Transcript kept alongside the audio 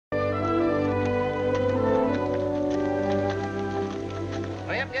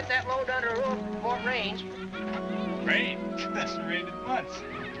get that load under the roof before it rains. Rain? It hasn't rained in months.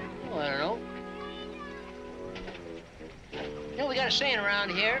 Oh, I don't know. You know, we got a saying around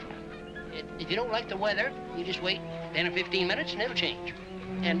here. If you don't like the weather, you just wait 10 or 15 minutes and it'll change.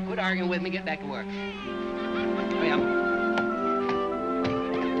 And quit arguing with me, get back to work. Hurry up.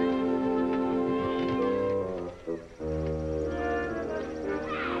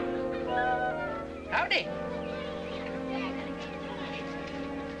 Howdy.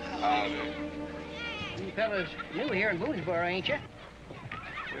 Howdy. You fellas new here in Boonesboro, ain't you?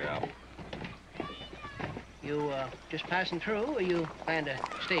 Yeah. You just passing through, or you plan to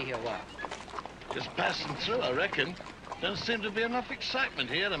stay here a while? Just passing through, I reckon. Don't seem to be enough excitement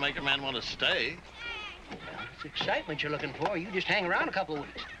here to make a man want to stay. Well, it's excitement you're looking for. You just hang around a couple of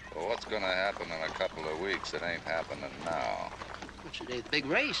weeks. Well, what's going to happen in a couple of weeks? It ain't happening now. What's the day of the big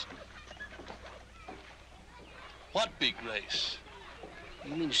race? What big race?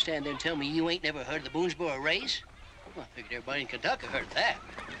 You mean to stand there and tell me you ain't never heard of the Boonesboro race? Well, I figured everybody in Kentucky heard of that.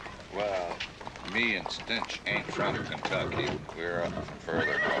 Well, me and Stinch ain't from Kentucky. We're up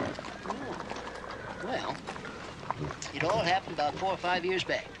further north. Oh. Well, it all happened about 4 or 5 years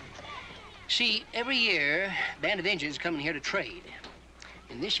back. See, every year, a band of Indians come in here to trade.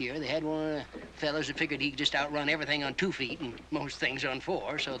 And this year, they had one of the fellas that figured he could just outrun everything on 2 feet and most things on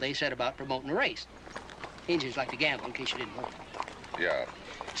 4, so they set about promoting a race. Indians like to gamble, in case you didn't know. Yeah.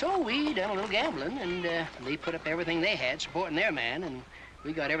 So we done a little gambling, and they put up everything they had supporting their man, and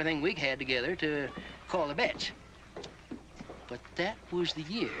we got everything we had together to call the bets. But that was the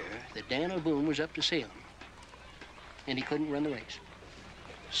year that Daniel Boone was up to Salem, and he couldn't run the race.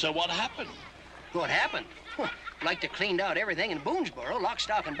 So what happened? What happened? Like they cleaned out everything in Boonesboro, lock,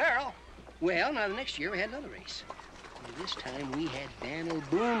 stock, and barrel. Well, now the next year we had another race. And this time we had Daniel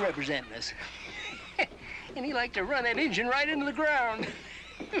Boone representing us. And he liked to run that engine right into the ground.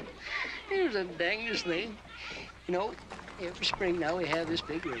 It was the dangest thing. You know, every spring now we have this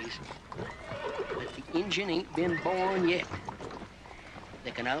big race. But the engine ain't been born yet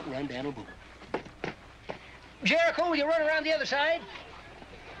that can outrun Daniel Boone. Jericho, will you run around the other side?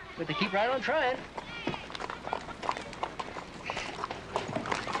 But they keep right on trying.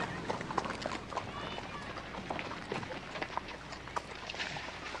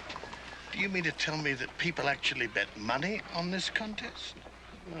 Do you mean to tell me that people actually bet money on this contest?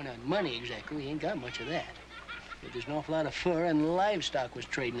 Well, not money exactly. We ain't got much of that. But there's an awful lot of fur and livestock was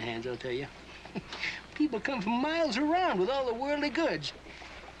trading hands, I'll tell you. People come from miles around with all the worldly goods.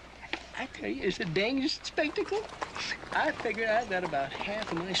 I tell you, it's the dangest spectacle. I figure I've got about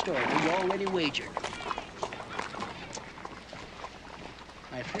half of my stories already wagered.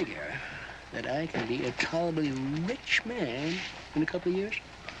 I figure that I can be a tolerably rich man in a couple of years.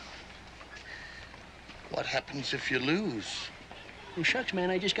 What happens if you lose? Well, shucks, man,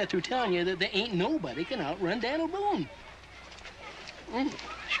 I just got through telling you that there ain't nobody can outrun Daniel Boone.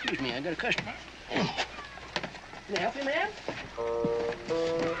 Excuse me, I got a customer. Can I help you, man?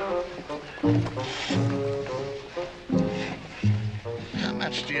 How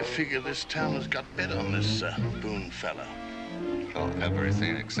much do you figure this town has got bet on this Boone fella? Well,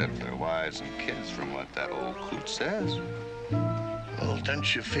 everything except their wives and kids, from what that old coot says. Well,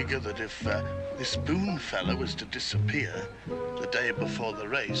 don't you figure that if this Boone fella was to disappear the day before the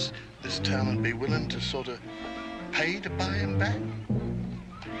race, this town would be willing to sort of pay to buy him back?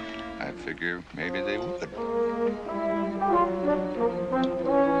 I figure maybe they would.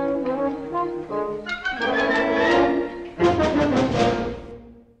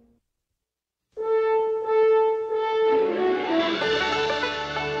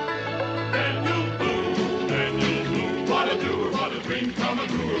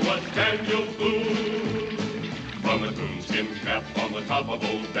 Daniel Boone. From his moonskin cap on the top of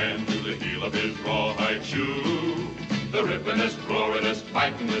old Dan to the heel of his rawhide shoe, the rippin'est, roarin'est,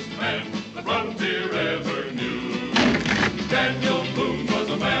 fightin'est man the frontier ever knew. Daniel Boone was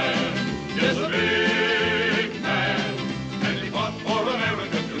a man, yes, a big man, and he fought for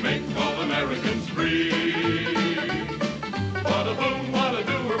America to make all Americans free. What a Boone, what a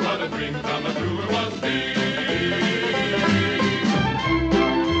doer, what a dream come a truer was he.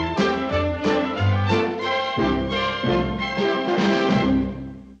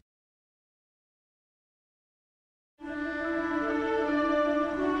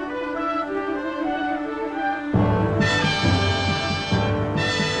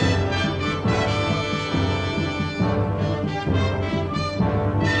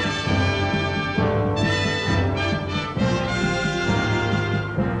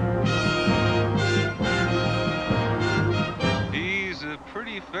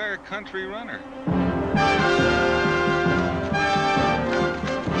 Fair country runner.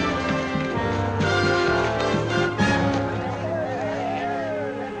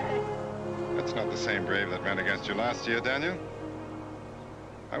 brave that ran against you last year, Daniel.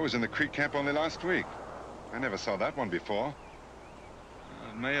 I was in the Creek camp only last week. I never saw that one before.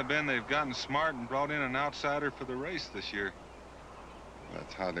 It may have been they've gotten smart and brought in an outsider for the race this year.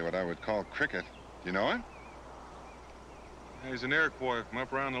 That's hardly what I would call cricket. You know him? He's an Iroquois from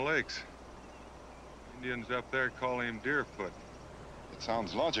up around the lakes. Indians up there call him Deerfoot. It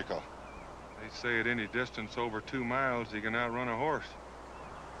sounds logical. They say at any distance over 2 miles, he can outrun a horse.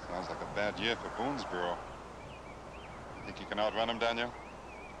 Sounds like a bad year for Boonesboro. You think you can outrun him, Daniel?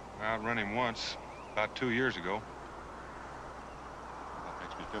 I outrun him once, about 2 years ago. That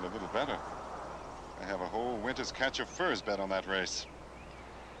makes me feel a little better. I have a whole winter's catch of furs bet on that race.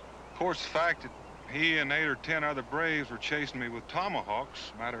 Of course, the fact that he and 8 or 10 other braves were chasing me with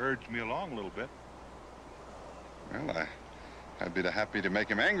tomahawks might have urged me along a little bit. Well, I'd be happy to make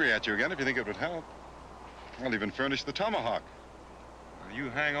him angry at you again if you think it would help. I'll even furnish the tomahawk. Now, you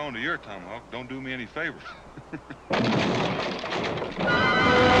hang on to your tomahawk. Don't do me any favors. You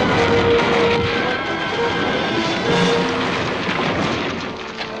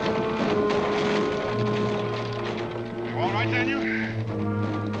all right, Daniel?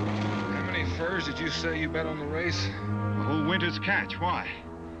 How many furs did you say you bet on the race? A whole winter's catch. Why?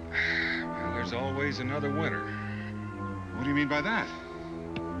 Well, there's always another winter. What do you mean by that?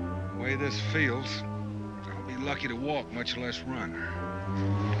 The way this feels, I'll be lucky to walk, much less run.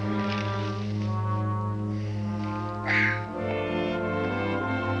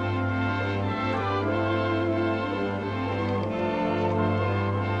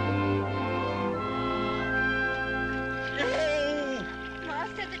 Ma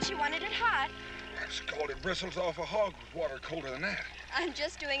said that she wanted it hot. Scalded bristles off a hog with water colder than that. I'm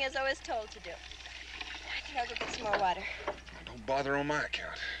just doing as I was told to do. I think I'll go get some more water. Don't bother on my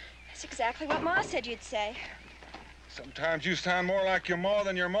account. That's exactly what Ma said you'd say. Sometimes you sound more like your ma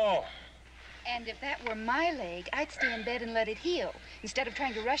than your ma. And if that were my leg, I'd stay in bed and let it heal, instead of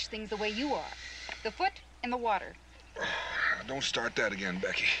trying to rush things the way you are. The foot and the water. Don't start that again,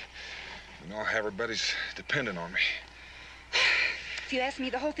 Becky. You know how everybody's dependent on me. If you ask me,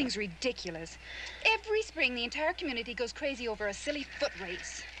 the whole thing's ridiculous. Every spring, the entire community goes crazy over a silly foot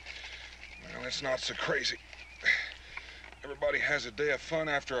race. Well, it's not so crazy. Everybody has a day of fun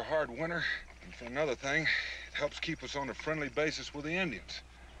after a hard winter. And for another thing, it helps keep us on a friendly basis with the Indians.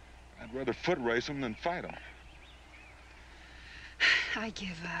 I'd rather foot race them than fight them. I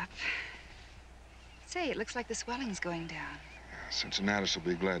give up. Say, it looks like the swelling's going down. Cincinnatus will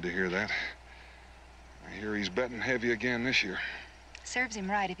be glad to hear that. I hear he's betting heavy again this year. Serves him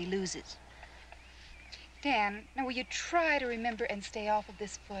right if he loses. Dan, now will you try to remember and stay off of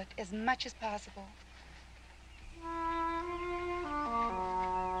this foot as much as possible?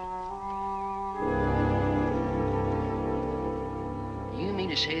 You mean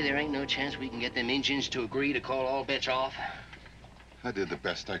to say there ain't no chance we can get them Injuns to agree to call all bets off? I did the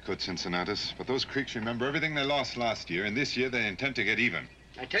best I could, Cincinnatus. But those Creeks remember everything they lost last year, and this year they intend to get even.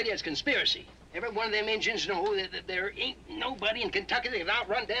 I tell you, it's conspiracy. Every one of them Injuns know that there ain't nobody in Kentucky that can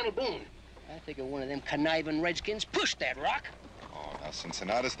outrun Daniel Boone. I figure one of them conniving redskins pushed that rock. Oh, now,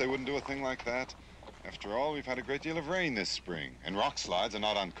 Cincinnatus, they wouldn't do a thing like that. After all, we've had a great deal of rain this spring, and rock slides are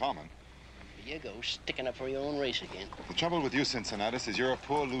not uncommon. Here you go, sticking up for your own race again. The trouble with you, Cincinnatus, is you're a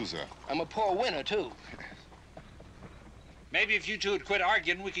poor loser. I'm a poor winner, too. Maybe if you two would quit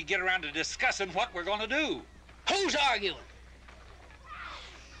arguing, we could get around to discussing what we're going to do. Who's arguing?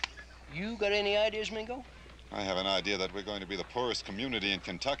 You got any ideas, Mingo? I have an idea that we're going to be the poorest community in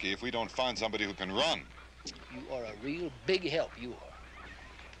Kentucky if we don't find somebody who can run. You are a real big help, you are.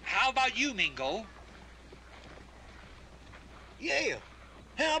 How about you, Mingo? Yeah.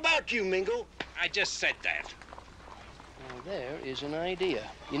 How about you, Mingo? I just said that. Well, there is an idea.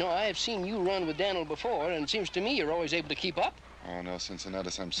 You know, I have seen you run with Daniel before, and it seems to me you're always able to keep up. Oh, no,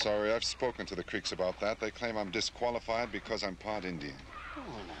 Cincinnatus, I'm sorry. I've spoken to the Creeks about that. They claim I'm disqualified because I'm part Indian. Oh,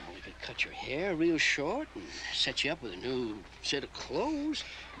 no, we could cut your hair real short and set you up with a new set of clothes.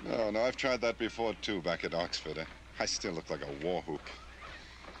 No, I've tried that before, too, back at Oxford. I still look like a war whoop.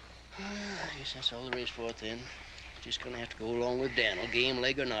 I guess that's all there is for it, then. Just gonna have to go along with Daniel, game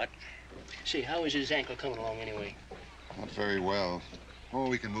leg or not. See, how is his ankle coming along, anyway? Not very well. Oh,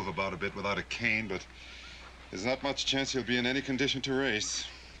 we can move about a bit without a cane, but there's not much chance he'll be in any condition to race.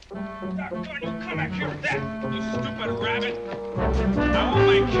 Doggone you, come back here with that, you stupid rabbit. I want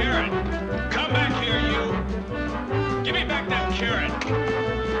my carrot. Come back here, you. Give me back that carrot.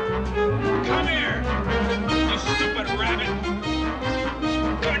 Come here, you stupid rabbit.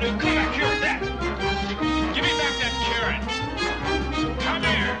 Doggone you, come back here with that. Give me back that carrot. Come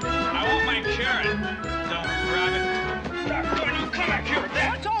here, I want my carrot. Dumb rabbit. Doggone you, come back here with that.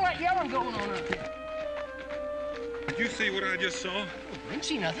 What's all that yelling going on up here? see what I just saw? I didn't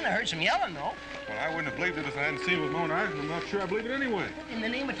see nothing. I heard some yelling, though. Well, I wouldn't have believed it if I hadn't seen it with my own eyes, and I'm not sure I believe it anyway. What in the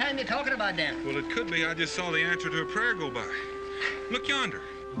name of time you talking about, Dan? Well, it could be I just saw the answer to a prayer go by. Look yonder.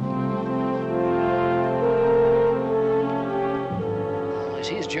 Well, this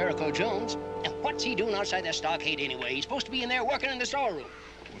is Jericho Jones. Now, what's he doing outside that stockade anyway? He's supposed to be in there working in the storeroom.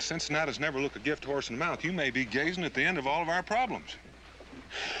 Well, Cincinnati's never look a gift horse in the mouth. You may be gazing at the end of all of our problems.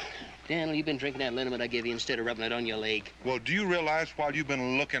 Daniel, you've been drinking that liniment I gave you instead of rubbing it on your leg. Well, do you realize while you've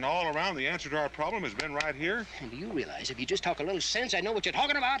been looking all around, the answer to our problem has been right here? And do you realize if you just talk a little sense, I know what you're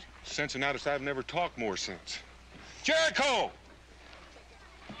talking about? Cincinnatus, I've never talked more sense. Jericho!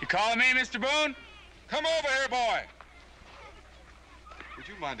 You calling me, Mr. Boone? Come over here, boy. Would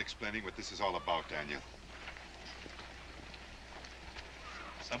you mind explaining what this is all about, Daniel?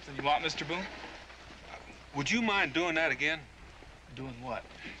 Something you want, Mr. Boone? Would you mind doing that again? Doing what?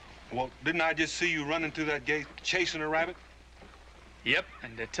 Well, didn't I just see you running through that gate chasing a rabbit? Yep,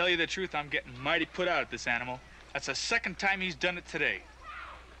 and to tell you the truth, I'm getting mighty put out at this animal. That's the second time he's done it today.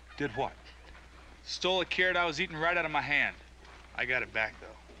 Did what? Stole a carrot I was eating right out of my hand. I got it back, though.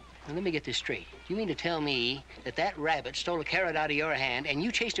 Now, let me get this straight. You mean to tell me that that rabbit stole a carrot out of your hand and you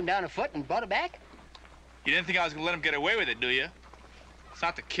chased him down afoot and brought it back? You didn't think I was gonna let him get away with it, do you? It's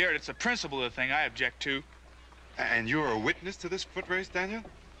not the carrot, it's the principle of the thing I object to. And you're a witness to this foot race, Daniel?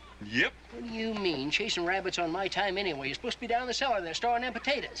 Yep. What do you mean, chasing rabbits on my time anyway? You're supposed to be down in the cellar there storing them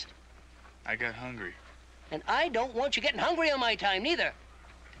potatoes. I got hungry. And I don't want you getting hungry on my time, neither.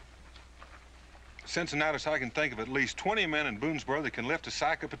 Cincinnatus, I can think of at least 20 men in Boonesboro that can lift a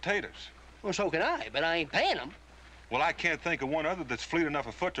sack of potatoes. Well, so can I, but I ain't paying them. Well, I can't think of one other that's fleet enough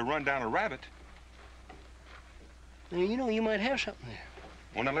afoot to run down a rabbit. Now, you know, you might have something there.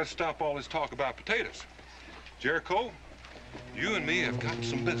 Well, now let's stop all this talk about potatoes. Jericho, you and me have got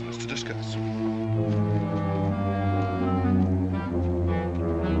some business to discuss.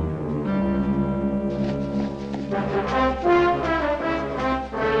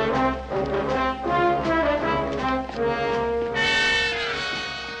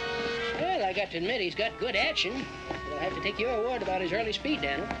 Well, I got to admit he's got good action. But I'll have to take your word about his early speed,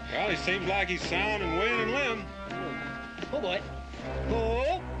 Daniel. Well, he seems like he's sound and winning and limb. Oh, boy.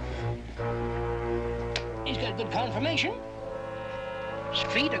 Oh. He's got good conformation. His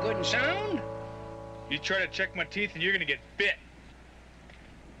feet are good and sound. You try to check my teeth and you're gonna get bit.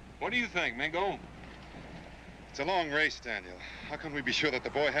 What do you think, Mingo? It's a long race, Daniel. How can we be sure that the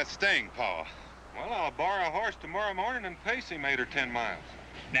boy has staying power? Well, I'll borrow a horse tomorrow morning and pace him 8 or 10 miles.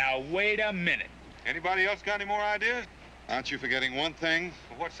 Now, wait a minute. Anybody else got any more ideas? Aren't you forgetting one thing?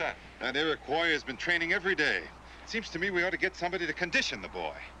 Well, what's that? That Iroquois has been training every day. Seems to me we ought to get somebody to condition the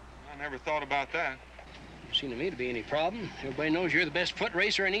boy. I never thought about that. Seemed to me to be any problem. Everybody knows you're the best foot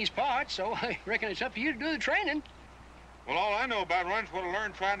racer in these parts, so I reckon it's up to you to do the training. Well, all I know about run's what I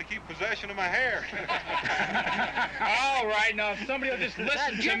learned trying to keep possession of my hair. All right, now, if somebody will just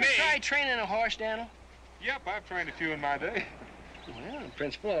listen Did you to ever me. try training a horse, Daniel? Yep, I've trained a few in my day. Well, in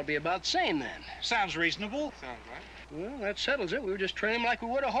principle, it'll be about the same then. Sounds reasonable. Sounds right. Well, that settles it. We were just training him like we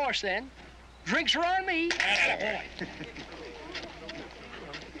would a horse then. Drinks are on me.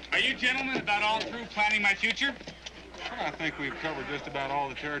 Are you gentlemen about all through planning my future? Well, I think we've covered just about all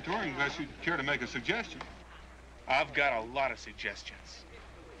the territory, unless you'd care to make a suggestion. I've got a lot of suggestions.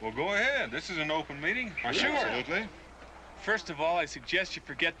 Well, go ahead. This is an open meeting. Sure. Absolutely. First of all, I suggest you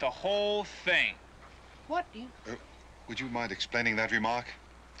forget the whole thing. What do you... Would you mind explaining that remark?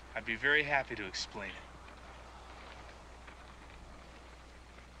 I'd be very happy to explain it.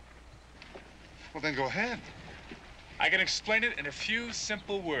 Well, then go ahead. I can explain it in a few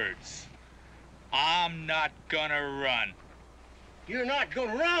simple words. I'm not gonna run. You're not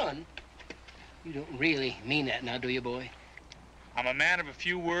gonna run? You don't really mean that now, do you, boy? I'm a man of a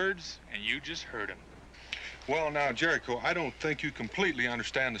few words, and you just heard him. Well, now, Jericho, I don't think you completely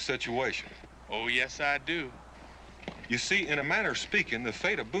understand the situation. Oh, yes, I do. You see, in a manner of speaking, the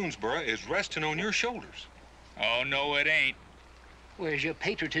fate of Boonesboro is resting on your shoulders. Oh, no, it ain't. Where's your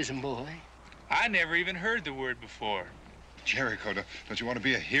patriotism, boy? I never even heard the word before. Jericho, don't you want to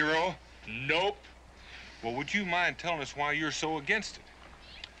be a hero? Nope. Well, would you mind telling us why you're so against it?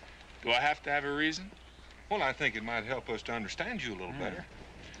 Do I have to have a reason? Well, I think it might help us to understand you a little better.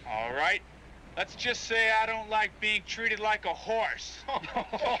 All right. Let's just say I don't like being treated like a horse. Well,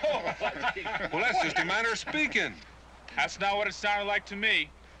 that's just a manner of speaking. That's not what it sounded like to me.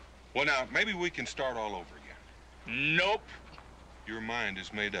 Well, now, maybe we can start all over again. Nope. Your mind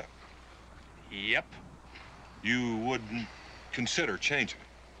is made up. Yep. You wouldn't consider changing it.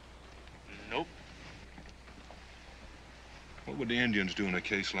 Nope. What would the Indians do in a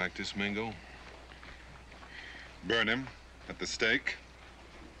case like this, Mingo? Burn him at the stake.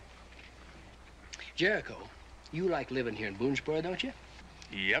 Jericho, you like living here in Boonesboro, don't you?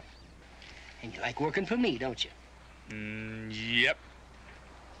 Yep. And you like working for me, don't you? Yep.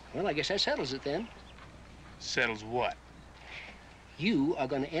 Well, I guess that settles it then. Settles what? You are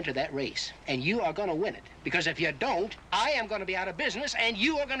going to enter that race, and you are going to win it. Because if you don't, I am going to be out of business, and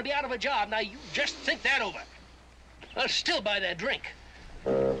you are going to be out of a job. Now, you just think that over. I'll still buy that drink. I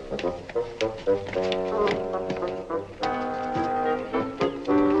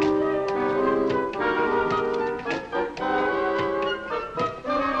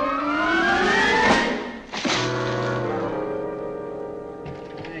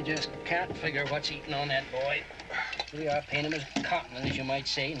just can't figure what's eating on that boy. We are paying him as cotton, as you might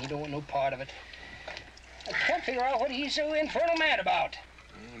say, and he don't want no part of it. I can't figure out what he's so infernal mad about.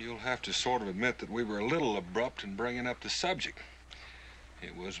 Well, you'll have to sort of admit that we were a little abrupt in bringing up the subject.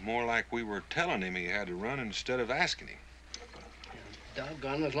 It was more like we were telling him he had to run instead of asking him.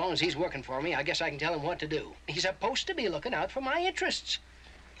 Doggone, as long as he's working for me, I guess I can tell him what to do. He's supposed to be looking out for my interests.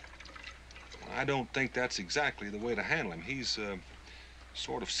 I don't think that's exactly the way to handle him. He's,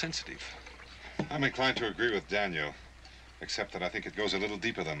 sort of sensitive. I'm inclined to agree with Daniel, except that I think it goes a little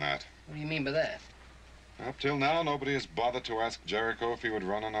deeper than that. What do you mean by that? Up till now, nobody has bothered to ask Jericho if he would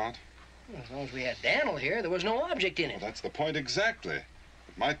run or not. Well, as long as we had Daniel here, there was no object in it. Well, that's the point exactly.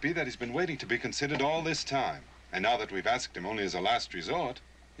 It might be that he's been waiting to be considered all this time. And now that we've asked him only as a last resort,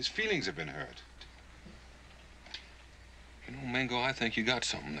 his feelings have been hurt. You know, Mingo, I think you got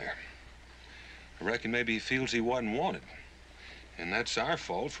something there. I reckon maybe he feels he wasn't wanted. And that's our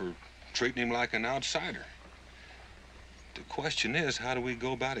fault for treating him like an outsider. The question is, how do we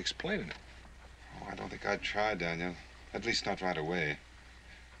go about explaining it? Oh, I don't think I'd try, Daniel. At least not right away.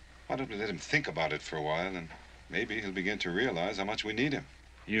 Why don't we let him think about it for a while, and maybe he'll begin to realize how much we need him.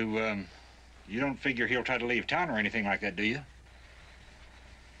 You don't figure he'll try to leave town or anything like that, do you?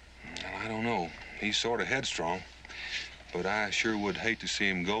 Well, I don't know. He's sort of headstrong. But I sure would hate to see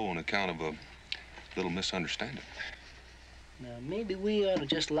him go on account of a little misunderstanding. Now, maybe we ought to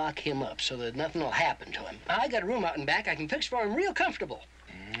just lock him up so that nothing will happen to him. I got a room out in back I can fix for him real comfortable.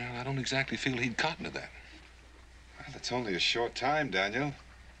 Well, I don't exactly feel he'd cotton to that. Well, it's only a short time, Daniel.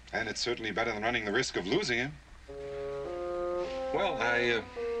 And it's certainly better than running the risk of losing him. Well,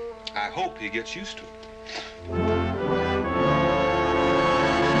 I hope he gets used to it.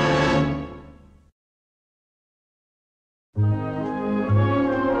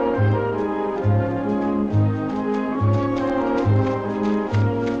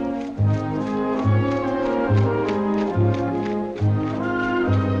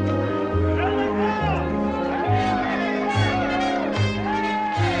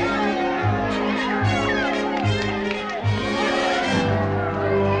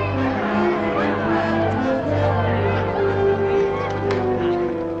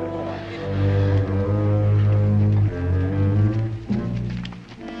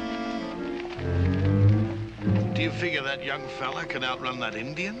 That young fella can outrun that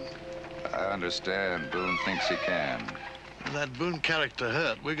Indian? I understand Boone thinks he can. With that Boone character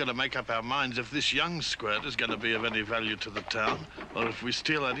hurt, we're going to make up our minds if this young squirt is going to be of any value to the town, or if we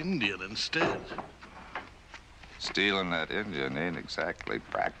steal that Indian instead. Stealing that Indian ain't exactly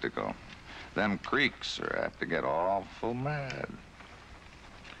practical. Them Creeks are apt to get awful mad.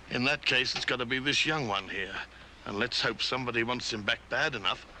 In that case, it's got to be this young one here. And let's hope somebody wants him back bad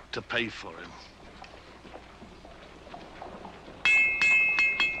enough to pay for him.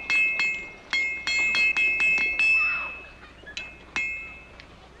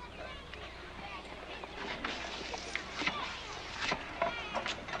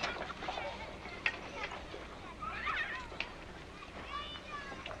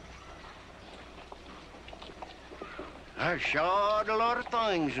 I've shod a lot of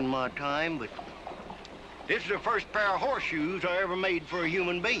things in my time, but this is the first pair of horseshoes I ever made for a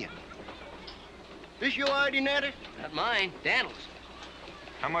human being. This your ID, Natty? Not mine, Daniel's.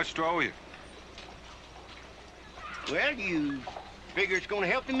 How much do I owe you? Well, you figure it's gonna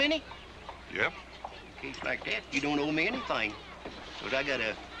help him any? Yep. In a case like that, you don't owe me anything. Because I got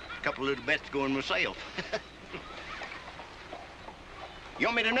a couple little bets going myself. You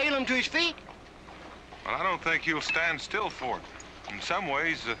want me to nail him to his feet? Well, I don't think he'll stand still for it. In some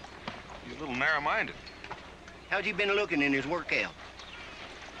ways, he's a little narrow-minded. How's he been looking in his workout?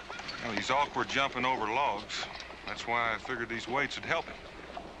 Well, he's awkward jumping over logs. That's why I figured these weights would help him.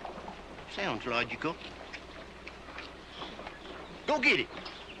 Sounds logical. Go get it.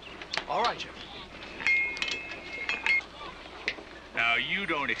 All right, Jeff. Now, you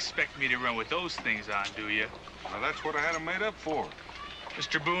don't expect me to run with those things on, do you? Well, that's what I had them made up for.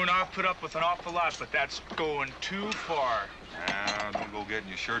 Mr. Boone, I'll put up with an awful lot, but that's going too far. Now, don't go getting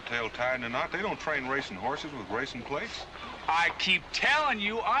your shirt tail tied in a knot. They don't train racing horses with racing plates. I keep telling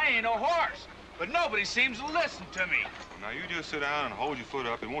you I ain't a horse, but nobody seems to listen to me. Now, you just sit down and hold your foot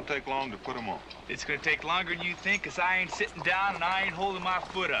up. It won't take long to put them on. It's gonna take longer than you think, 'cause I ain't sitting down and I ain't holding my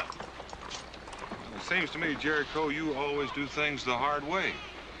foot up. It seems to me, Jericho, you always do things the hard way.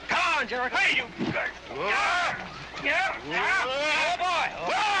 Come on, Jericho. Hey, you. Yeah. Oh, boy.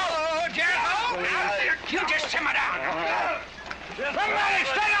 Whoa, Jericho. You just simmer down. Somebody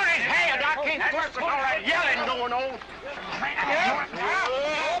stay on his head. I can't work with all that yelling going on.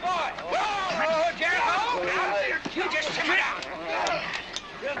 Oh, boy. Whoa, Jericho. You just simmer down.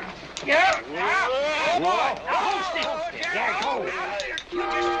 Yeah. Oh, boy. Now, hold still. Jericho. You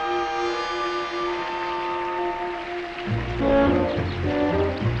just...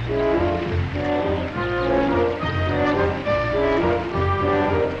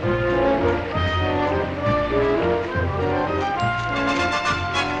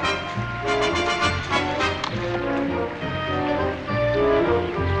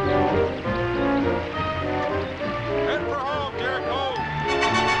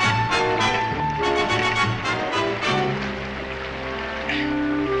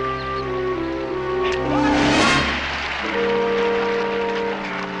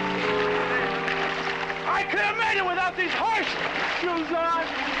 These horse shoes on.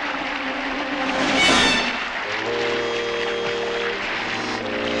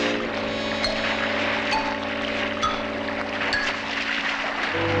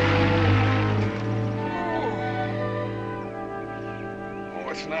 Oh,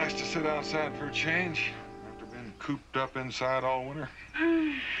 it's nice to sit outside for a change after being cooped up inside all winter.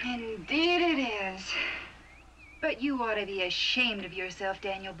 Indeed it is. But you ought to be ashamed of yourself,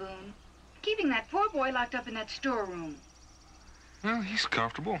 Daniel Boone. Keeping that poor boy locked up in that storeroom. Well, he's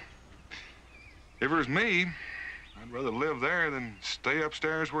comfortable. If it was me, I'd rather live there than stay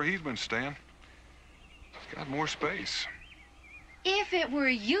upstairs where he's been staying. He's got more space. If it were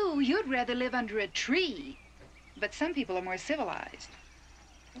you, you'd rather live under a tree. But some people are more civilized.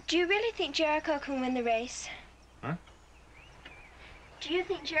 Do you really think Jericho can win the race? Huh? Do you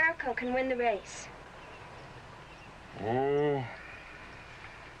think Jericho can win the race? Oh,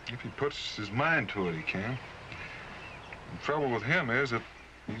 if he puts his mind to it, he can. The trouble with him is that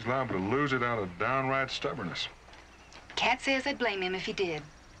he's liable to lose it out of downright stubbornness. Can't say as I'd blame him if he did.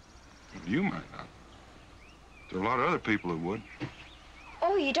 You might not. There are a lot of other people who would.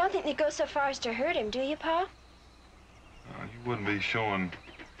 Oh, you don't think they'd go so far as to hurt him, do you, Pa? You wouldn't be showing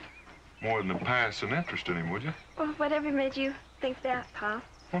more than a passing interest in him, would you? Well, whatever made you think that, Pa?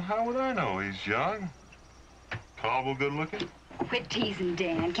 Well, how would I know? He's young, tall, good looking. Quit teasing,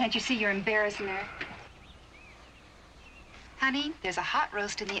 Dan. Can't you see you're embarrassing her? Honey, there's a hot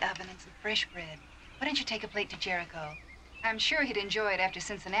roast in the oven and some fresh bread. Why don't you take a plate to Jericho? I'm sure he'd enjoy it after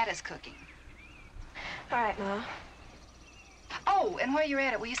Cincinnati's cooking. All right, Ma. Oh, and while you're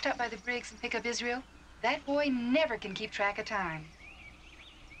at it, will you stop by the Briggs and pick up Israel? That boy never can keep track of time.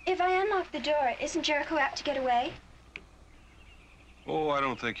 If I unlock the door, isn't Jericho apt to get away? Oh, I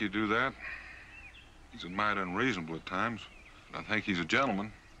don't think he'd do that. He's a mite unreasonable at times. I think he's a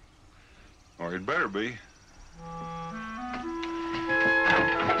gentleman. Or he'd better be.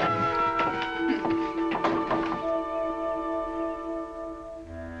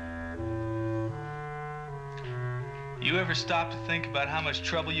 You ever stop to think about how much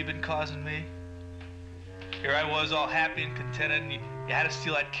trouble you've been causing me? Here I was all happy and contented, and you had to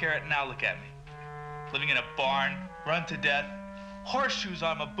steal that carrot, and now look at me. Living in a barn, run to death, horseshoes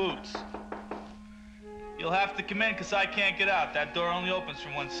on my boots. You'll have to come in, 'cause I can't get out. That door only opens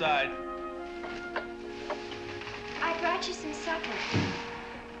from one side. I brought you some supper.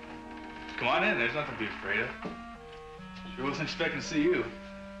 Come on in, there's nothing to be afraid of. Sure wasn't expecting to see you.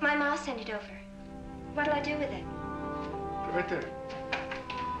 My ma sent it over. What'll I do with it? Right there.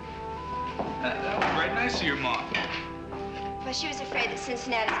 That was right nice of your mom. Well, she was afraid that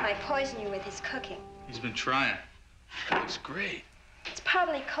Cincinnati's might poison you with his cooking. He's been trying. That looks great. It's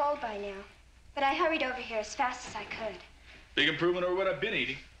probably cold by now, but I hurried over here as fast as I could. Big improvement over what I've been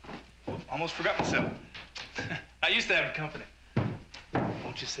eating. Almost forgot myself. I used to have company.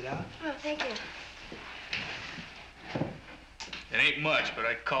 Won't you sit down? Oh, thank you. It ain't much, but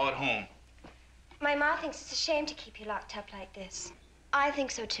I call it home. My ma thinks it's a shame to keep you locked up like this. I think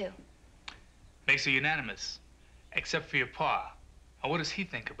so, too. Makes it unanimous, except for your pa. Now, what does he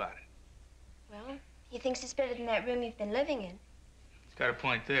think about it? Well, he thinks it's better than that room you've been living in. He's got a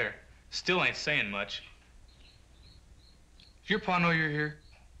point there. Still ain't saying much. Does your pa know you're here?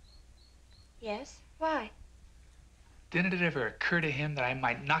 Yes? Why? Didn't it ever occur to him that I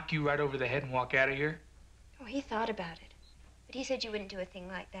might knock you right over the head and walk out of here? Oh, he thought about it. But he said you wouldn't do a thing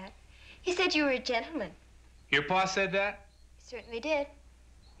like that. He said you were a gentleman. Your pa said that? He certainly did.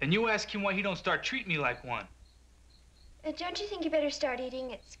 Then you ask him why he don't start treating me like one. Don't you think you better start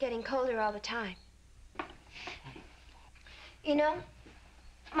eating? It's getting colder all the time. You know,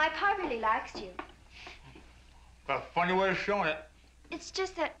 my pa really likes you. Got a funny way of showing it. It's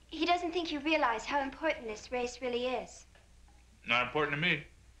just that he doesn't think you realize how important this race really is. Not important to me.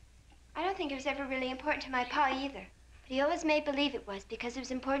 I don't think it was ever really important to my pa either. But he always made believe it was because it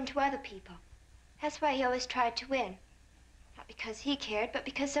was important to other people. That's why he always tried to win. Not because he cared, but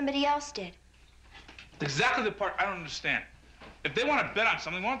because somebody else did. Exactly the part I don't understand. If they want to bet on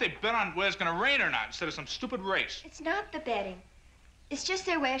something, why don't they bet on whether it's going to rain or not instead of some stupid race? It's not the betting. It's just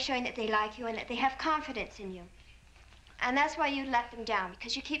their way of showing that they like you and that they have confidence in you. And that's why you let them down,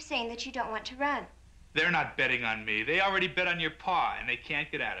 because you keep saying that you don't want to run. They're not betting on me. They already bet on your pa, and they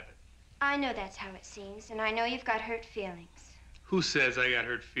can't get out of it. I know that's how it seems, and I know you've got hurt feelings. Who says I got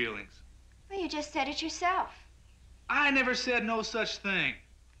hurt feelings? Well, you just said it yourself. I never said no such thing.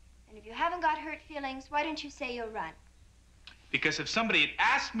 And if you haven't got hurt feelings, why don't you say you'll run? Because if somebody had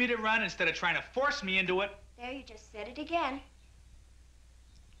asked me to run instead of trying to force me into it... There, you just said it again.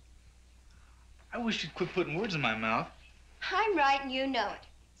 I wish you'd quit putting words in my mouth. I'm right and you know it.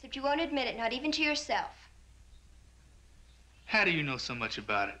 Except you won't admit it, not even to yourself. How do you know so much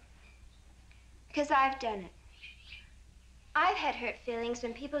about it? Because I've done it. I've had hurt feelings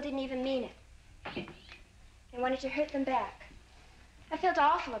when people didn't even mean it. I wanted to hurt them back. I felt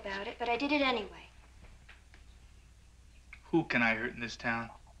awful about it, but I did it anyway. Who can I hurt in this town?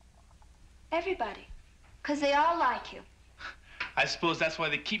 Everybody. Because they all like you. I suppose that's why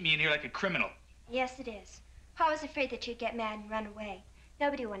they keep me in here like a criminal. Yes, it is. I was afraid that you'd get mad and run away.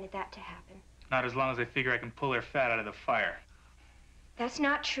 Nobody wanted that to happen. Not as long as they figure I can pull their fat out of the fire. That's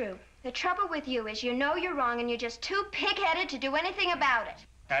not true. The trouble with you is you know you're wrong and you're just too pig-headed to do anything about it.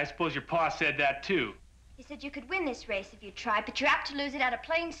 I suppose your pa said that, too. He said you could win this race if you tried, but you're apt to lose it out of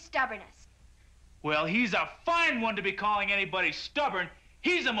plain stubbornness. Well, he's a fine one to be calling anybody stubborn.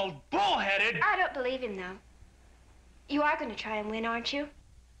 He's the most bullheaded. I don't believe him, though. You are going to try and win, aren't you?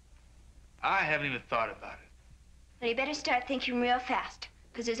 I haven't even thought about it. Well, you better start thinking real fast,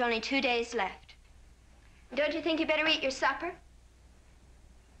 because there's only 2 days left. Don't you think you better eat your supper?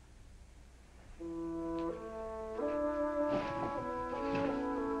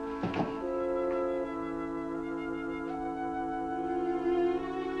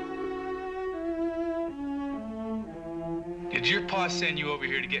 Did your pa send you over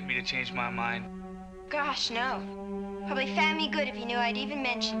here to get me to change my mind? Gosh, no. Probably found me good if he knew I'd even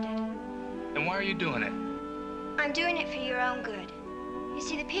mentioned it. Then why are you doing it? I'm doing it for your own good. You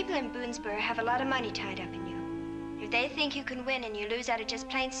see, the people in Boonesboro have a lot of money tied up in you. If they think you can win and you lose out of just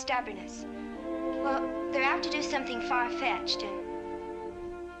plain stubbornness, well, they're apt to do something far-fetched and,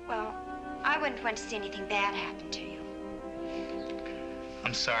 well, I wouldn't want to see anything bad happen to you.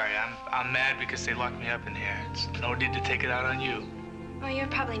 I'm sorry. I'm mad because they locked me up in here. It's no need to take it out on you. Well, you're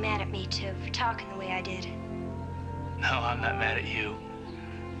probably mad at me, too, for talking the way I did. No, I'm not mad at you.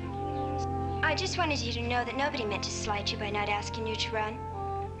 I just wanted you to know that nobody meant to slight you by not asking you to run.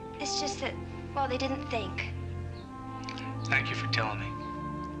 It's just that, well, they didn't think. Thank you for telling me.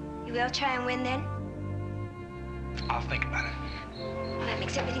 You will try and win, then? I'll think about it. Well, that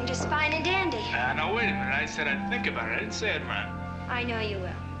makes everything just fine and dandy. No, wait a minute. I said I'd think about it. I didn't say I'd run. I know you will.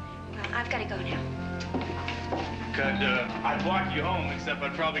 Well, I've got to go now. I'd walk you home, except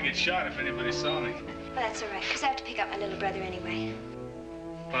I'd probably get shot if anybody saw me. Well, that's all right, because I have to pick up my little brother anyway.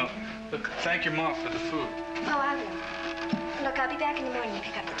 Well, look, thank your mom for the food. Oh, I will. Look, I'll be back in the morning to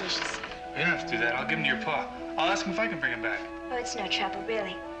pick up the dishes. You don't have to do that. I'll give them to your pa. I'll ask him if I can bring him back. Oh, it's no trouble,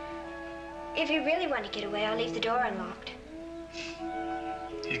 really. If you really want to get away, I'll leave the door unlocked.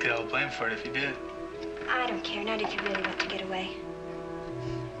 You'd get all blamed for it if you did. I don't care, not if you really want to get away.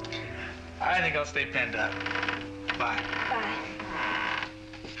 I think I'll stay penned up. Bye. Bye.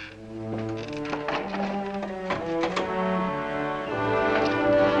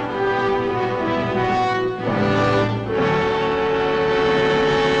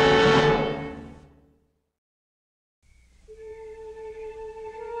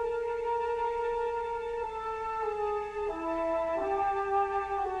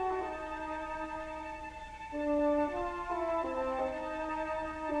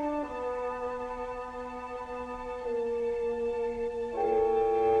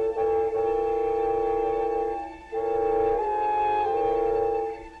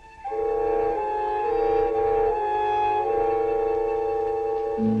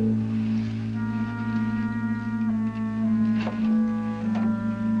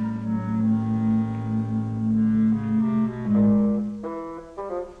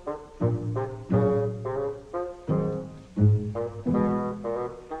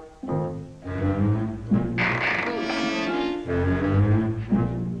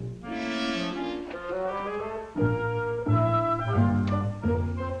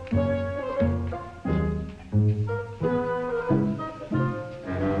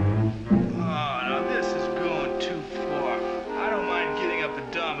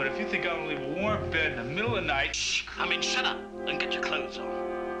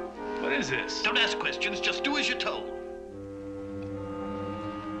 What is this? Don't ask questions, just do as you're told.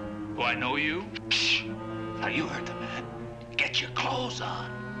 Do I know you? Shh. Now you heard the man. Get your clothes on.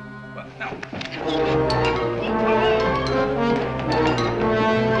 Well, no.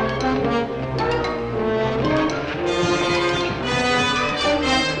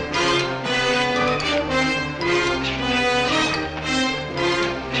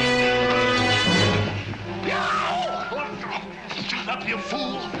 Shut up, you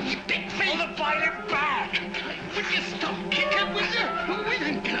fool! Stick me! I'll bite him back! Would you stop kicking, will you?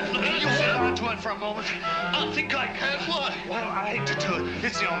 You hold on to it for a moment. I think I can. Why? Well, I hate to do it.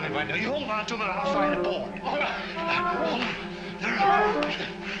 It's the only way. Now, you hold on to him and I'll find a board. All right.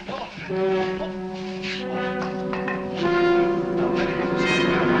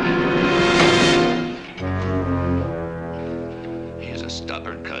 He's a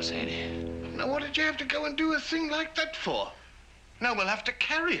stubborn cuss, ain't he? Now, what did you have to go and do a thing like that for? Now we'll have to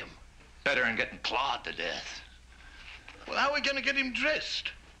carry him. Better than getting clawed to death. Well, how are we going to get him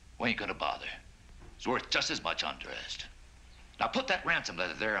dressed? We ain't gonna bother. It's worth just as much undressed. Now put that ransom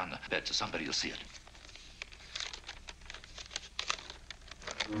letter there on the bed so somebody will see it.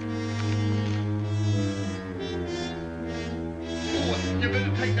 Oh, you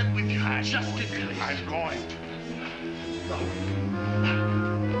better take that with you. Just in case. I'm going.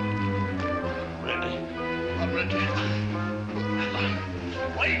 Ready? I'm ready.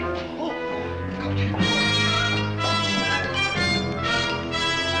 Wait! Oh, got him.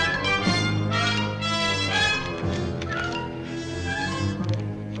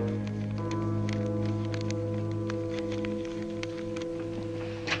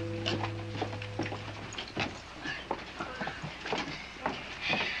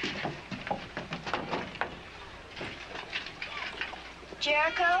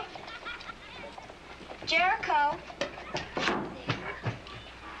 Jericho? Jericho?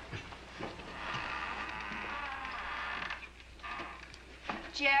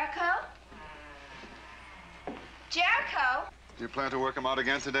 Jericho? Jericho? Do you plan to work him out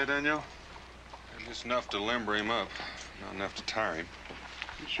again today, Daniel? Just enough to limber him up, not enough to tire him.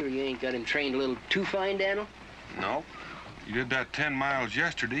 You sure you ain't got him trained a little too fine, Daniel? No. You did that 10 miles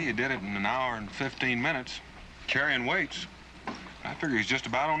yesterday. You did it in an hour and 15 minutes, carrying weights. I figure he's just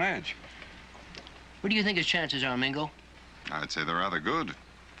about on edge. What do you think his chances are, Mingo? I'd say they're rather good.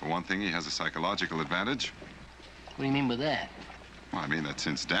 For one thing, he has a psychological advantage. What do you mean by that? Well, I mean that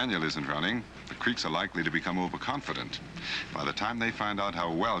since Daniel isn't running, the Creeks are likely to become overconfident. By the time they find out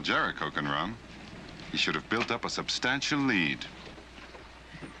how well Jericho can run, he should have built up a substantial lead.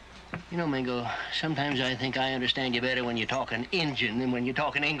 You know, Mingo, sometimes I think I understand you better when you're talking Injun than when you're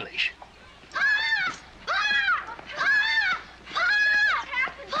talking English.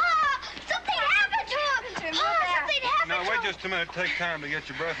 Now, wait just a minute. Take time to get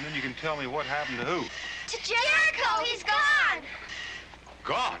your breath, and then you can tell me what happened to who. To Jericho, he's gone.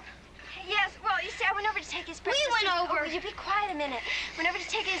 Gone? Yes, well, you see, I went over to take his breakfast. We went over. Oh, will you be quiet a minute? Went over to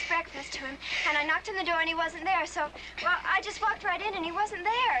take his breakfast to him, and I knocked on the door, and he wasn't there. So, well, I just walked right in, and he wasn't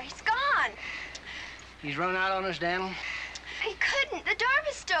there. He's gone. He's run out on us, Daniel? He couldn't. The door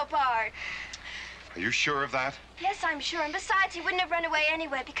was still barred. Are you sure of that? Yes, I'm sure. And besides, he wouldn't have run away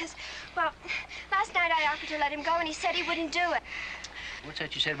anyway because, well, last night I offered to let him go, and he said he wouldn't do it. What's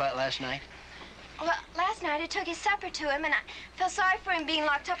that you said about last night? Well, last night I took his supper to him, and I felt sorry for him being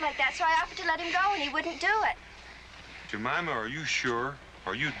locked up like that, so I offered to let him go, and he wouldn't do it. Jemima, are you sure?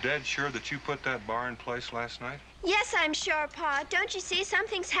 Are you dead sure that you put that bar in place last night? Yes, I'm sure, Pa. Don't you see?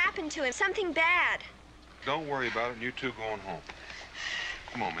 Something's happened to him. Something bad. Don't worry about it, and you two going home.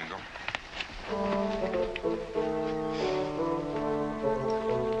 Come on, Mingo.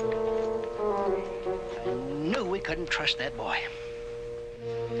 I knew we couldn't trust that boy.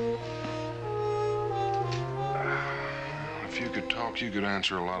 If you could talk, you could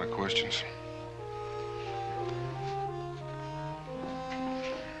answer a lot of questions.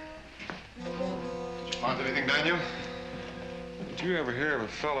 Did you find anything, Daniel? Did you ever hear of a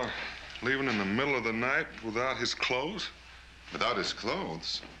fella leaving in the middle of the night without his clothes? Without his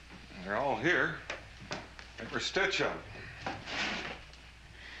clothes? They're all here. Every stitch of them.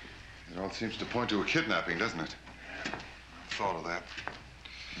 It all seems to point to a kidnapping, doesn't it? I thought of that.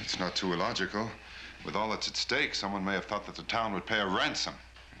 It's not too illogical. With all that's at stake, someone may have thought that the town would pay a ransom.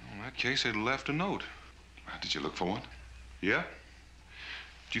 In that case, they'd left a note. Did you look for one? Yeah?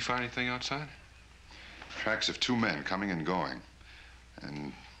 Did you find anything outside? Tracks of two men coming and going.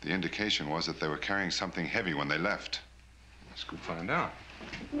 And the indication was that they were carrying something heavy when they left. Let's go find out.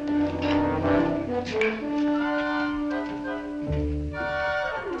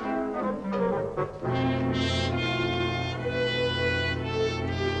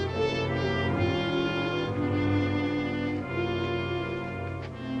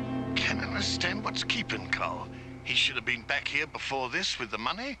 understand what's keeping Cole. He should have been back here before this with the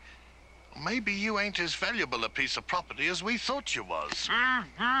money. Or maybe you ain't as valuable a piece of property as we thought you was.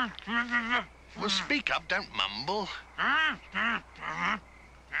 Well, speak up, don't mumble.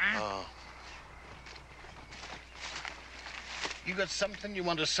 Oh. You got something you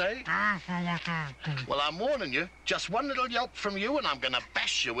want to say? Well, I'm warning you. Just one little yelp from you and I'm gonna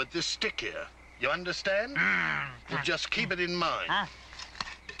bash you with this stick here. You understand? Well, just keep it in mind.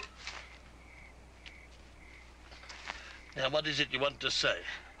 Now, what is it you want to say?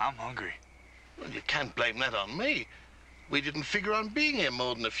 I'm hungry. Well, you can't blame that on me. We didn't figure on being here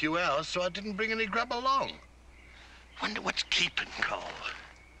more than a few hours, so I didn't bring any grub along. Wonder what's keeping Cole.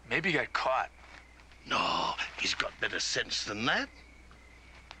 Maybe he got caught. No, he's got better sense than that.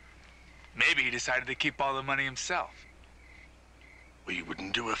 Maybe he decided to keep all the money himself. Well, he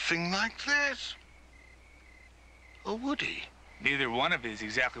wouldn't do a thing like that. Or would he? Neither one of it is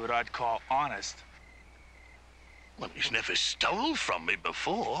exactly what I'd call honest. Well, he's never stole from me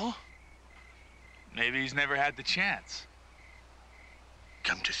before. Maybe he's never had the chance.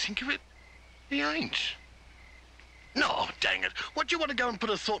 Come to think of it, he ain't. No, dang it. What do you want to go and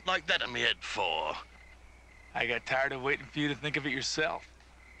put a thought like that in my head for? I got tired of waiting for you to think of it yourself.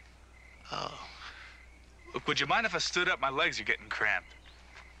 Oh. Look, would you mind if I stood up? My legs are getting cramped.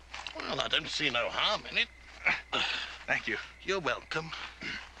 Well, I don't see no harm in it. Thank you. You're welcome.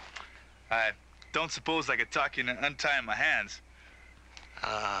 I don't suppose I could talk you into untying my hands.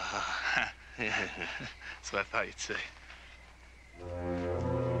 That's what I thought you'd say.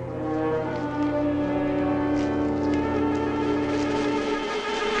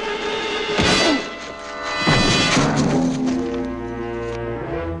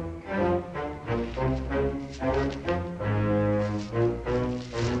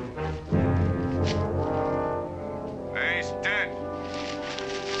 Hey, Stan.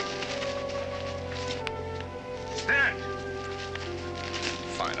 Stan!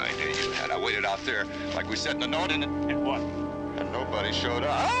 Fine idea you had. I waited out there like we said in the note and what? And nobody showed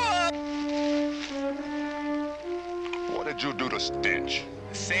up. What did you do to Stench?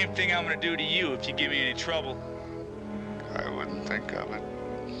 The same thing I'm gonna do to you if you give me any trouble. I wouldn't think of it.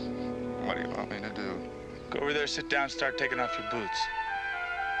 What do you want me to do? Go over there, sit down, start taking off your boots.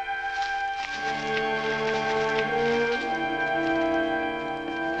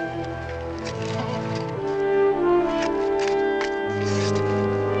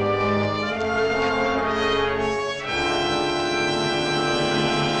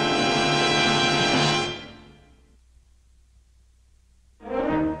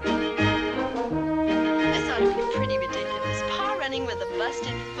 This ought to be pretty ridiculous. Pa running with a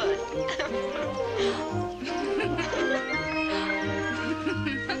busted foot.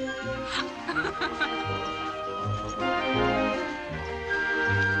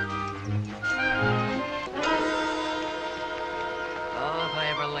 Oh, if I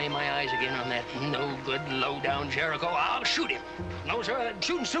ever lay my eyes again on that no-good, low-down Jericho, I'll shoot him. No, sir,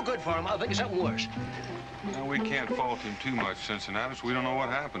 shooting's too good for him. I'll think of something worse. Well, we can't fault him too much, Cincinnatus. We don't know what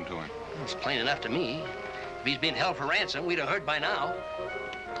happened to him. It's plain enough to me. If he's been held for ransom, we'd have heard by now.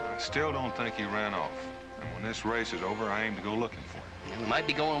 I still don't think he ran off. And when this race is over, I aim to go looking for him. We might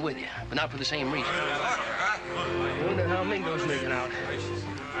be going with you, but not for the same reason. I wonder how Mingo's making out.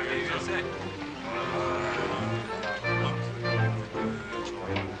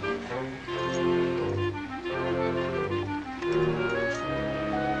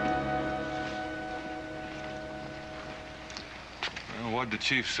 Well, what'd the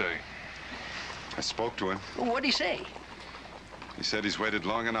chief say? I spoke to him. What'd he say? He said he's waited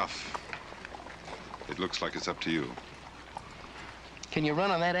long enough. It looks like it's up to you. Can you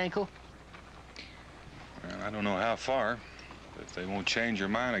run on that ankle? Well, I don't know how far. But if they won't change your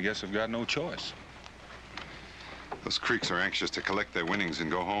mind, I guess I've got no choice. Those Creeks are anxious to collect their winnings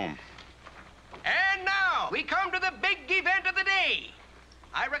and go home. And now, we come to the big event of the day.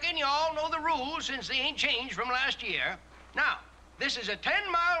 I reckon you all know the rules since they ain't changed from last year. Now, this is a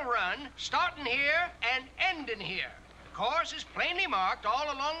 10-mile run, starting here and ending here. The course is plainly marked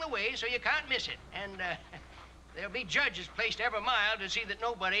all along the way, so you can't miss it. And there'll be judges placed every mile to see that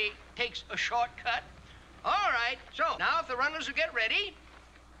nobody takes a shortcut. All right, so now if the runners will get ready,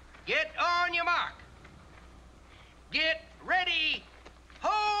 get on your mark. Get ready.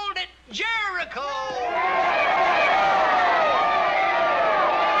 Hold it, Jericho!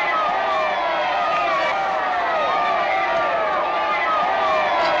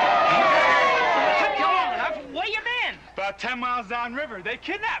 About 10 miles downriver, they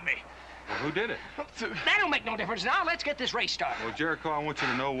kidnapped me. Well, who did it? That don't make no difference now. Let's get this race started. Well, Jericho, I want you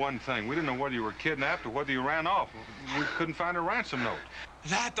to know one thing. We didn't know whether you were kidnapped or whether you ran off. We couldn't find a ransom note.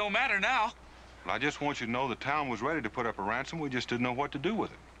 That don't matter now. Well, I just want you to know the town was ready to put up a ransom. We just didn't know what to do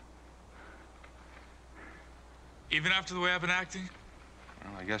with it. Even after the way I've been acting?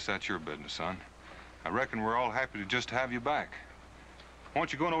 Well, I guess that's your business, son. I reckon we're all happy to just have you back. Why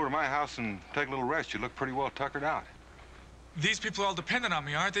don't you go on over to my house and take a little rest? You look pretty well tuckered out. These people are all dependent on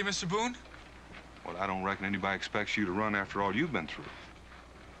me, aren't they, Mr. Boone? Well, I don't reckon anybody expects you to run after all you've been through.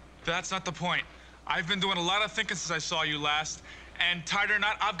 That's not the point. I've been doing a lot of thinking since I saw you last, and tired or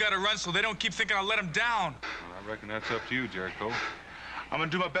not, I've got to run so they don't keep thinking I'll let them down. Well, I reckon that's up to you, Jericho. I'm gonna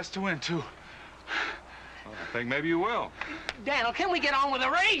do my best to win, too. Well, I think maybe you will. Daniel, can we get on with the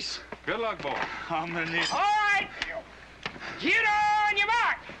race? Good luck, boy. I'm gonna need... All right. Get on your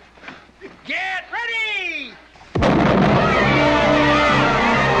mark. Get ready.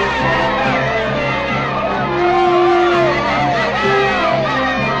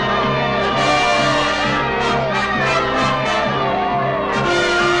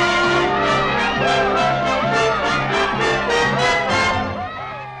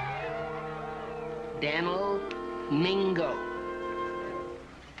 Daniel Mingo.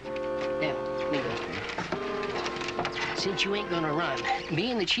 Daniel Mingo. Since you ain't gonna run,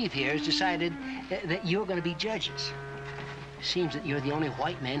 me and the chief here has decided that you're gonna be judges. Seems that you're the only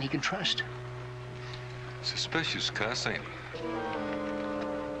white man he can trust. Suspicious, cuss, ain't it?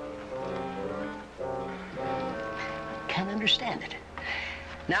 Can't understand it.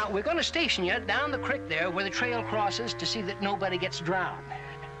 Now, we're gonna station you down the creek there where the trail crosses to see that nobody gets drowned.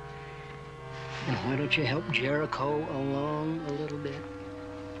 And why don't you help Jericho along a little bit?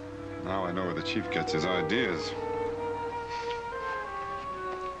 Now I know where the chief gets his ideas.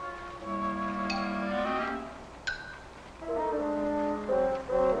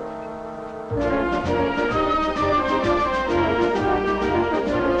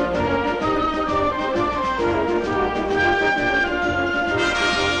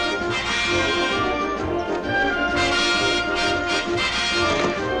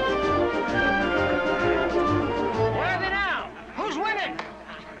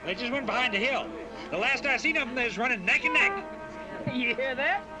 They just went behind the hill. The last I seen of them, they was running neck and neck. You hear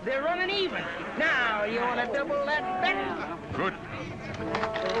that? They're running even. Now, you want to double that bet? Good.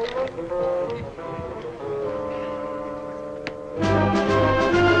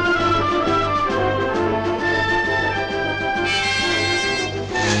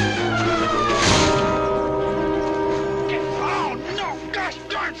 Oh, no! Gosh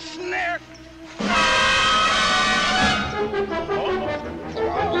darn snare!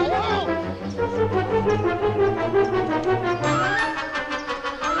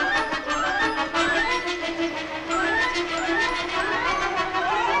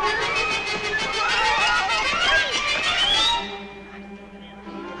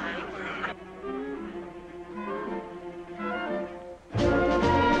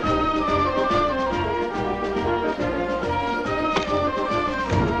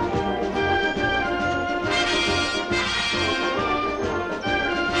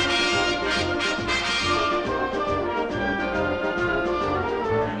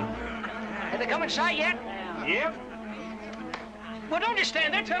 Come in sight yet? Yep. Well, don't just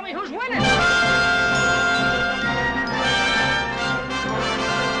stand there. Tell me who's winning.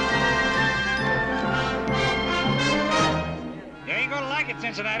 You ain't gonna like it,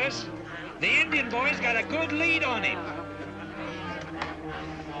 Cincinnatus. The Indian boy's got a good lead on him.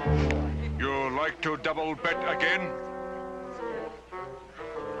 You like to double bet again?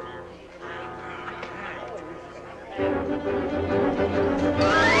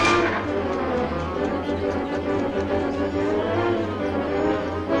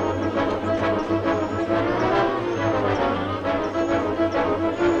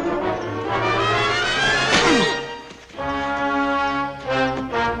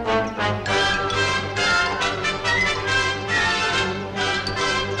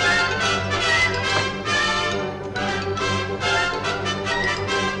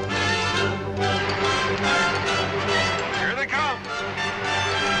 Here they come.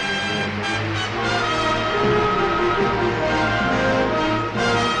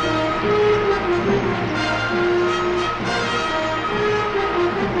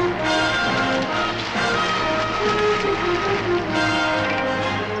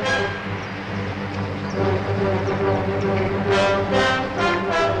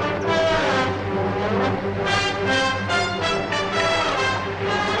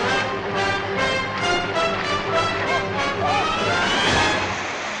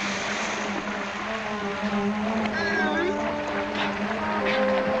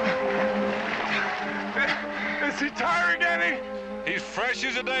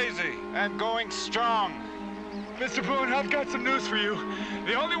 a daisy and going strong. Mr. Boone, I've got some news for you.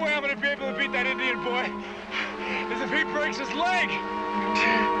 The only way I'm going to be able to beat that Indian boy is if he breaks his leg.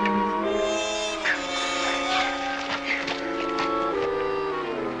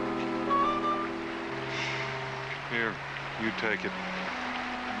 Here, you take it.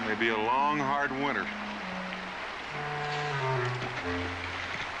 It may be a long, hard winter.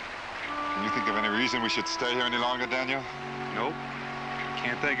 Can you think of any reason we should stay here any longer, Daniel? Nope.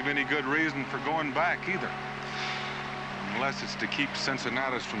 Can't think of any good reason for going back either. Unless it's to keep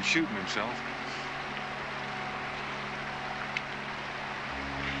Cincinnatus from shooting himself.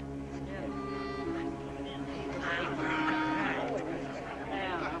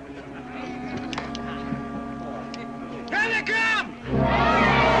 Here they come!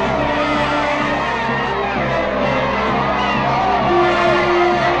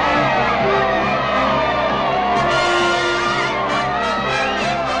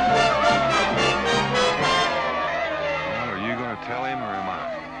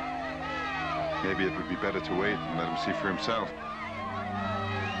 Maybe it would be better to wait and let him see for himself.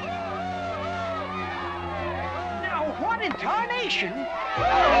 Now, what in tarnation?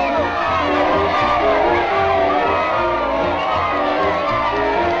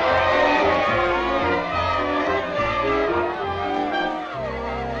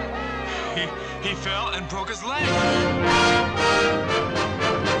 He fell and broke his leg.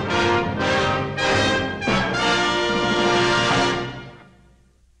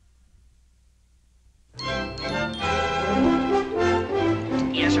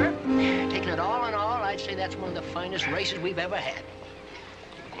 Yes, sir. Taking it all in all, I'd say that's one of the finest races we've ever had.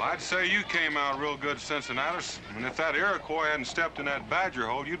 Well, I'd say you came out real good, Cincinnatus. And if that Iroquois hadn't stepped in that badger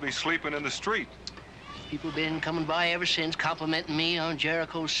hole, you'd be sleeping in the street. People been coming by ever since, complimenting me on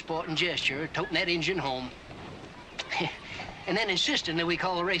Jericho's sport and gesture, toting that engine home. And then insisting that we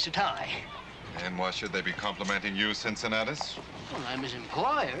call the race a tie. And why should they be complimenting you, Cincinnatus? Well, I'm his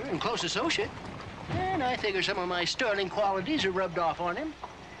employer and close associate. And I figure some of my sterling qualities are rubbed off on him.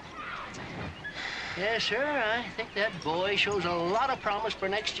 Yes, sir, I think that boy shows a lot of promise for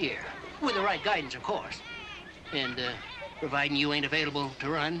next year. With the right guidance, of course. And, providing you ain't available to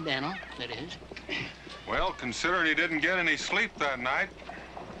run, Daniel, that is. Well, considering he didn't get any sleep that night,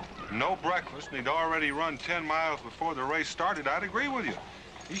 no breakfast, and he'd already run 10 miles before the race started, I'd agree with you.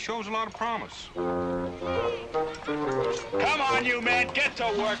 He shows a lot of promise. Come on, you men, get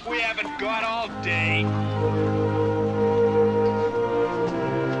to work. We haven't got all day.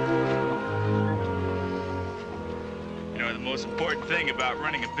 You know, the most important thing about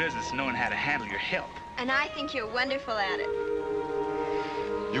running a business is knowing how to handle your help. And I think you're wonderful at it.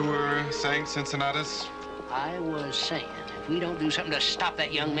 You were saying, Cincinnatus? I was saying, if we don't do something to stop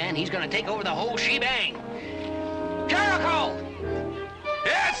that young man, he's gonna take over the whole shebang. Jericho!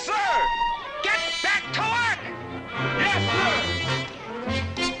 Yes, sir! Get back to work! Yes, sir!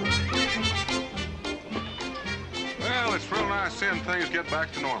 Well, it's real nice seeing things get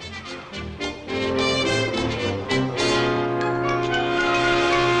back to normal.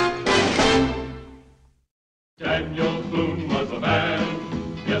 Daniel Boone was a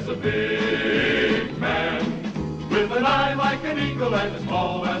man, yes, a big man, with an eye like an eagle and as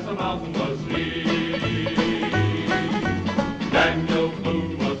tall as a mountain was he. Daniel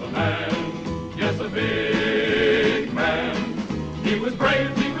Boone was a man, yes, a big man. He was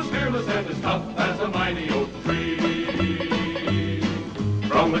brave, he was fearless, and as tough as a mighty oak tree.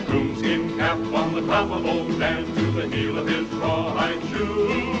 From the coonskin cap on the top of old Dan to the heel of his rawhide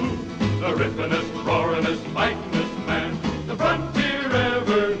shoe, the ripplingest, roaringest, fighting